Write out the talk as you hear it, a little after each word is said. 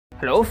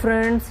Hello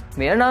friends,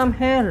 मेरा नाम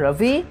है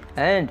रवि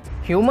एंड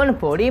ह्यूमन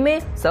बॉडी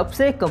में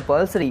सबसे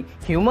कंपल्सरी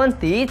ह्यूमन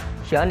टीथ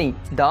यानी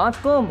दांत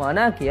को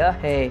माना गया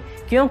है,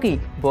 क्योंकि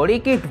बॉडी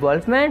की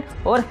डेवलपमेंट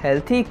और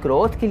हेल्थी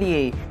ग्रोथ के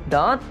लिए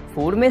दांत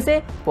फूड में से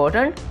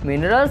इंपॉर्टेंट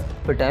मिनरल्स,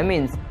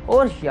 विटामिन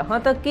और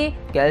यहाँ तक कि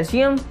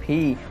कैल्शियम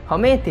भी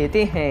हमें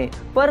देते हैं।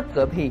 पर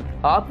कभी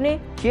आपने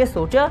ये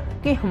सोचा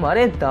कि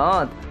हमारे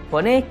दांत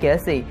बने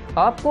कैसे?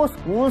 आपको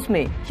स्कूल्स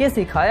में ये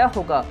सिखाया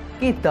होगा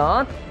कि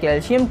दांत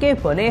कैल्शियम के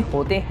बने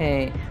होते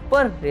हैं,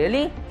 पर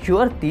really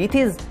your teeth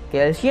is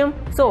calcium.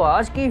 सो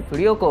आज की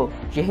वीडियो को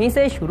यहीं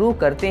से शुरू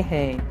करते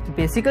हैं।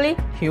 बेसिकली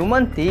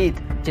ह्यूमन टीथ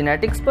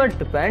जेनेटिक्स पर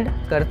डिपेंड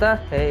करता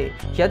है।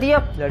 यदि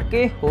आप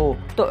लड़के हो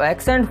तो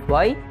एक्स एंड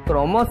वाई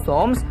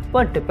क्रोमोसोम्स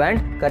पर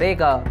डिपेंड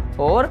करेगा,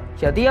 और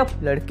यदि आप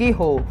लड़की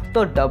हो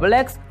तो डबल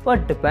एक्स पर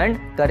डिपेंड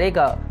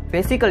करेगा।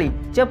 बेसिकली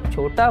जब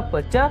छोटा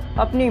बच्चा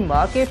अपनी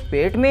माँ के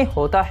पेट में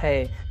होता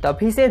है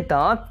तभी से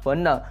दांत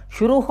बनना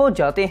शुरू हो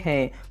जाते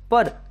हैं,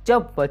 पर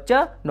जब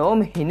बच्चा 9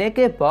 महीने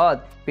के बाद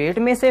पेट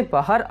में से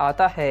बाहर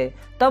आता है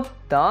तब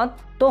दांत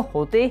तो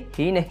होते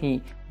ही नहीं।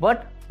 But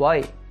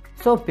why?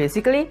 सो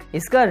बेसिकली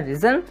इसका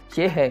रीज़न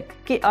ये है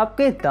कि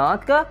आपके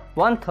दांत का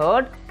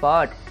 1/3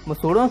 पार्ट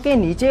मसूड़ों के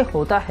नीचे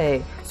होता है।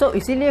 सो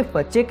इसीलिए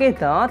बच्चे के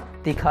दांत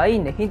दिखाई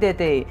नहीं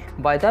देते।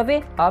 बाय द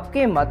वे,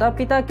 आपके माता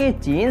पिता के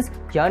जीन्स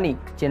यानी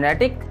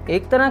जेनेटिक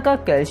एक तरह का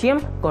कैल्शियम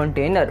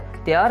कंटेनर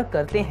तैयार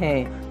करते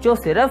हैं जो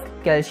सिर्फ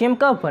कैल्शियम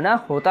का बना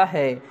होता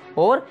है,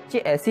 और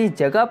ये ऐसी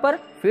जगह पर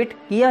फिट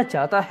किया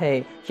जाता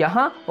है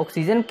यहाँ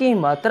ऑक्सीजन की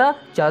मात्रा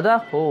ज़्यादा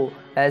हो,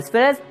 एज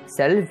वेल एज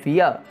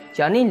सेल्विया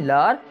यानी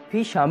लार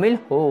भी शामिल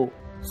हो।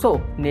 सो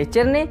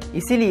नेचर ने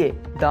इसीलिए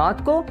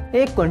दांत को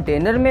एक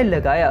कंटेनर में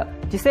लगाया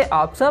जिसे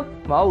आप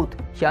सब माउथ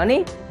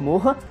यानी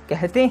मुंह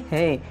कहते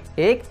हैं।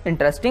 एक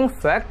इंटरेस्टिंग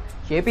फैक्ट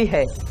ये भी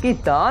है कि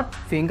दांत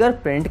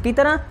फिंगरप्रिंट की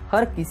तरह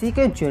हर किसी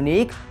के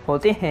यूनिक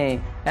होते हैं।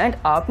 एंड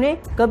आपने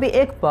कभी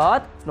एक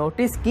बात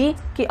नोटिस की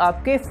कि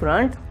आपके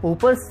फ्रंट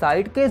ऊपर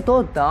साइड के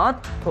 2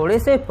 दांत थोड़े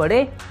से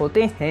बड़े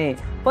होते हैं,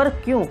 पर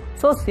क्यों?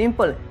 सो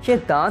सिंपल, ये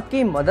दांत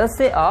की मदद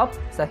से आप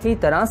सही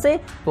तरह से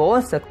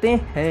बोल सकते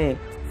हैं।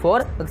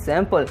 फॉर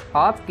एग्जाम्पल,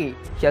 आपके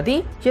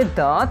यदि ये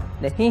दांत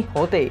नहीं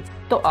होते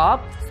तो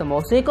आप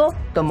समोसे को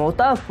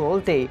तमोता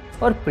बोलते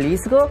और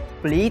प्लीज को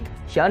प्लीत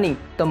यानी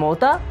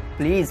तमोता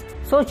प्लीज।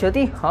 सो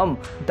यदि हम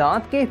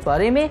दांत के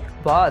बारे में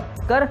बात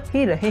कर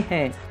ही रहे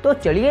हैं तो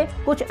चलिए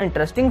कुछ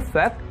इंटरेस्टिंग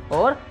फैक्ट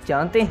और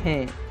जानते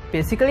हैं।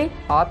 बेसिकली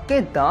आपके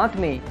दांत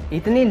में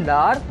इतनी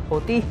लार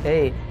होती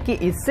है कि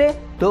इससे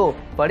 2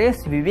 बड़े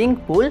स्विमिंग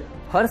पूल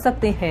भर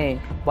सकते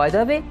हैं। बाय द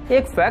वे,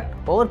 एक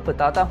फैक्ट और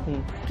बताता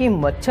हूँ कि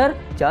मच्छर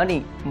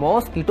यानी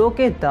मॉस्किटो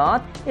के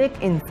दांत एक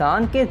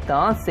इंसान के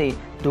दांत से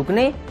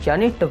दुगने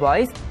यानी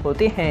ट्वाइस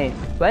होते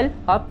हैं। वेल,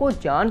 आपको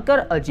जानकर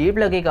अजीब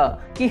लगेगा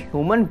कि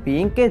ह्यूमन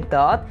बीइंग के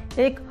दांत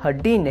एक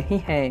हड्डी नहीं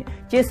है,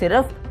 ये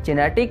सिर्फ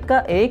जेनेटिक का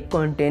एक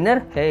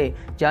कंटेनर है,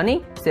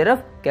 यानी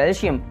सिर्फ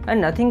calcium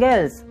and nothing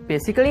else.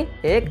 Basically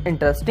एक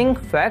इंटरेस्टिंग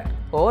फैक्ट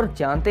और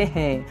जानते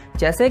हैं,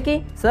 जैसे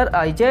कि सर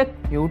आइजैक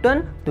न्यूटन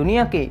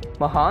दुनिया के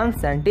महान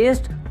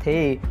साइंटिस्ट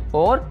थे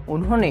और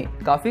उन्होंने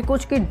काफी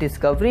कुछ की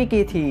डिस्कवरी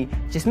की थी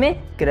जिसमें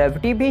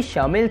ग्रेविटी भी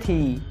शामिल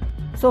थी।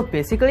 सो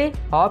बेसिकली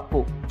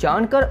आपको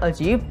जानकर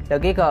अजीब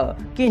लगेगा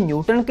कि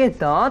न्यूटन के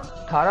दांत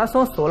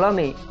 1816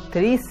 में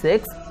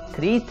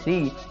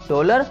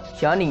 $3633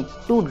 यानी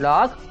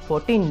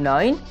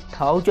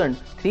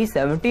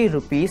 2,49,370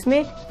 रुपीस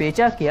में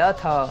बेचा गया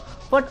था।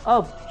 बट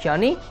अब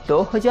यानी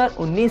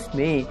 2019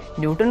 में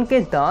न्यूटन के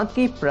दांत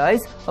की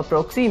प्राइस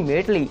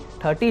अप्रोक्सीमेटली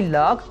 30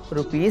 लाख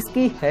रुपीस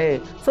की है।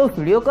 सो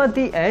वीडियो का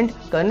दी एंड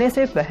करने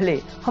से पहले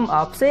हम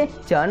आपसे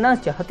जानना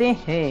चाहते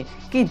हैं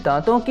कि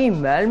दांतों की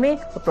मैल में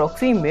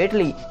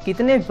अप्रोक्सीमेटली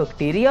कितने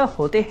बैक्टीरिया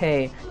होते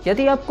हैं।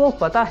 यदि आपको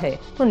पता है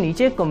तो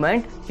नीचे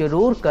कमेंट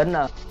जरूर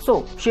करना।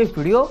 सो ये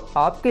वीडियो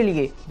आपके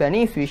लिए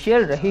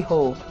बेनिफिशियल रही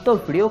हो तो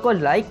वीडियो को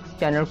लाइक,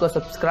 चैनल को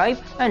सब्सक्राइब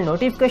एंड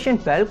नोटिफिकेशन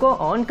बेल को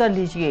ऑन कर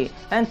लीजिए।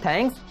 And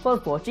thanks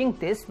for watching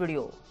this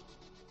video.